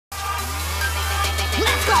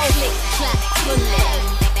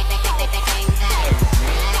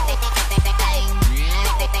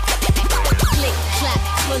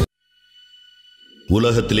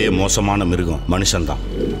உலகத்திலே மோசமான மிருகம் மனுஷன்தான்.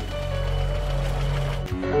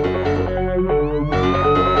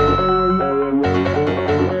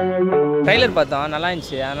 ட்ரைலர் பார்த்தோம், நல்லா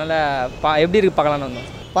இருந்துச்சு. அதனால் எப்படி இருக்குது பார்க்கலான்னு வந்தோம்.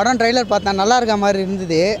 படம் ட்ரைலர் பார்த்தேன், நல்லா இருக்க மாதிரி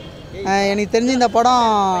இருந்தது. எனக்கு தெரிஞ்சு இந்த படம்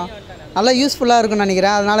நல்லா யூஸ்ஃபுல்லாக இருக்கும்னு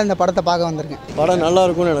நினைக்கிறேன். அதனால் இந்த படத்தை பார்க்க வந்திருக்கேன். படம் நல்லா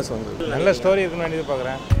இருக்கும்னு எனக்கு சொன்னது. நல்ல ஸ்டோரி இருக்குன்னு நினைத்து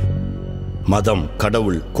பார்க்குறேன். மதம்,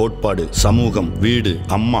 கடவுள், கோட்பாடு, சமூகம், வீடு,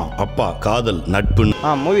 அம்மா, அப்பா, காதல், நட்பு.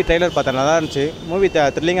 மூவி ட்ரைலர் பார்த்தேன், நல்லா இருந்துச்சு. மூவி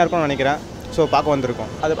த்ரில்லிங்காக இருக்கும்னு நினைக்கிறேன். ஸோ பார்க்க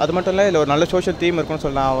வந்திருக்கோம். அது மட்டும் இல்லை, இல்லை ஒரு நல்ல சோஷியல் தீம் இருக்குன்னு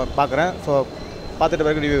சொல்லி நான் பார்க்குறேன். ஸோ பார்த்துட்டு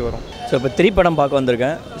பிறகு ரிவ்யூ வரும். ஸோ இப்போ 3 படம் பார்க்க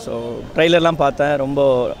வந்திருக்கேன். ஸோ ட்ரைலர்லாம் பார்த்தேன், ரொம்ப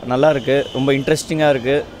நல்லா இருக்குது, ரொம்ப இன்ட்ரெஸ்டிங்காக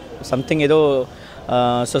இருக்குது. சம்திங் ஏதோ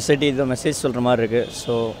சொசைட்டி ஏதோ மெசேஜ் சொல்கிற மாதிரி இருக்குது.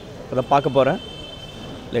 ஸோ அதை பார்க்க போகிறேன்.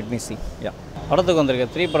 Let me see. யா, படத்துக்கு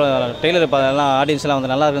வந்திருக்கேன். 3 படம் ட்ரெய்லர் எல்லாம் ஆடியன்ஸ்லாம்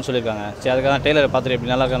வந்து நல்லா இருக்குன்னு சொல்லியிருக்காங்க. சரி, அதுக்காக ட்ரெய்லரை பார்த்துட்டு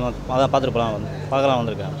எப்படி நல்லா இருக்கான்னு அதான் பார்த்துட்டு பார்க்கலாம்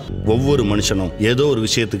வந்திருக்கேன். ஒவ்வொரு மனுஷனும் ஏதோ ஒரு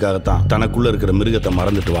விஷயத்துக்காகத்தான் தனக்குள்ளே இருக்கிற மிருகத்தை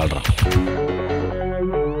மறந்துட்டு வாழ்கிறான்.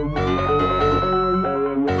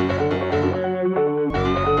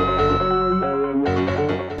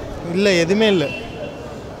 இல்லை, எதுவுமே இல்லை.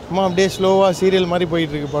 சும்மா அப்படியே ஸ்லோவாக சீரியல் மாதிரி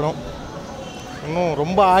போயிட்டுருக்கு படம். இன்னும்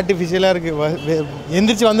ரொம்ப ஆர்டிஃபிஷியலாக இருக்குது.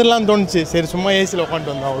 எந்திரிச்சு வந்துடலான்னு தோணுச்சு. சரி, சும்மா ஏசியில்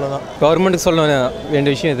உட்காந்துட்டு வந்தோம், அவ்வளோதான். கவர்மெண்ட்டுக்கு சொல்ல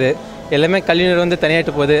வேண்டிய விஷயம் இது. எல்லாமே கல்வியினர் வந்து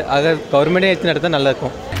தனியாகிட்டு போகுது. அதை கவர்மெண்ட்டே எடுத்து நடத்தால்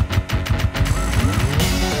நல்லாயிருக்கும்.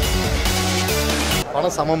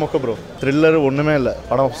 படம் செம்ம மொக்க ப்ரோ. த்ரில்லர் ஒன்றுமே இல்லை.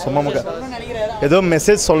 படம் சும்மா மொக்க. ஏதோ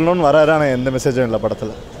மெசேஜ் சொல்லணும்னு வராரு, ஆனால் எந்த மெசேஜும் இல்லை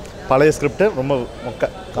படத்தில். பழைய ஸ்கிரிப்டு, ரொம்ப மொக்க.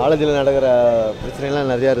 காலேஜில் நடக்கிற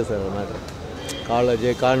பிரச்சனைலாம் நிறையா இருக்குது சார். மேட்ரு காலேஜு,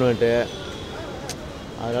 கான்வெண்ட்டு,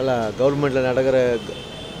 அதனால் கவர்மெண்ட்டில் நடக்கிற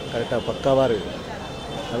கரெக்டாக பக்காவாக இருக்குது.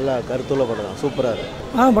 நல்லா கருத்துள்ள படம் தான், சூப்பராக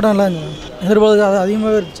இருக்குது. படம் நல்லா இருந்துச்சு. எதிர்பார்த்து அது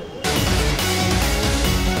அதிகமாகவே இருந்துச்சு.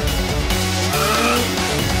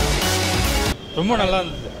 ரொம்ப நல்லா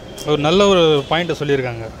இருந்துச்சு. ஒரு நல்ல ஒரு பாயிண்ட்டை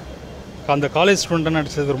சொல்லியிருக்காங்க. அந்த காலேஜ் ஸ்டூடெண்ட்டாக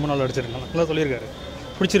நடிச்சது ரொம்ப நல்லா நடிச்சிருக்காங்க. நல்லா சொல்லியிருக்காரு,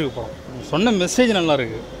 பிடிச்சிருக்கு படம். சொன்ன மெசேஜ் நல்லா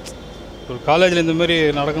இருக்குது. ஒரு காலேஜில் இந்த மாதிரி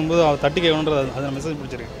நடக்கும்போது அவர் தட்டி கேட்கணுன்றது அது மெசேஜ்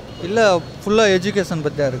பிடிச்சிருக்கு. இல்லை, ஃபுல்லாக எஜுகேஷன்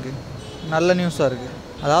பற்றியாக இருக்குது. நல்ல நியூஸாக இருக்குது.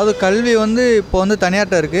 அதாவது கல்வி வந்து இப்போ வந்து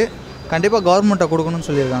தனியார்ட்ட இருக்குது. கண்டிப்பாக கவர்மெண்ட்டை கொடுக்கணும்னு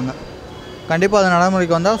சொல்லியிருக்காங்க. கண்டிப்பாக அது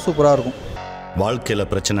நடைமுறைக்கு வந்தால் சூப்பராக இருக்கும். வாழ்க்கையில்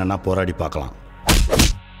பிரச்சனைனா போராடி பார்க்கலாம்.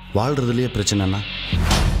 வாழ்கிறதுலேயே பிரச்சனைனா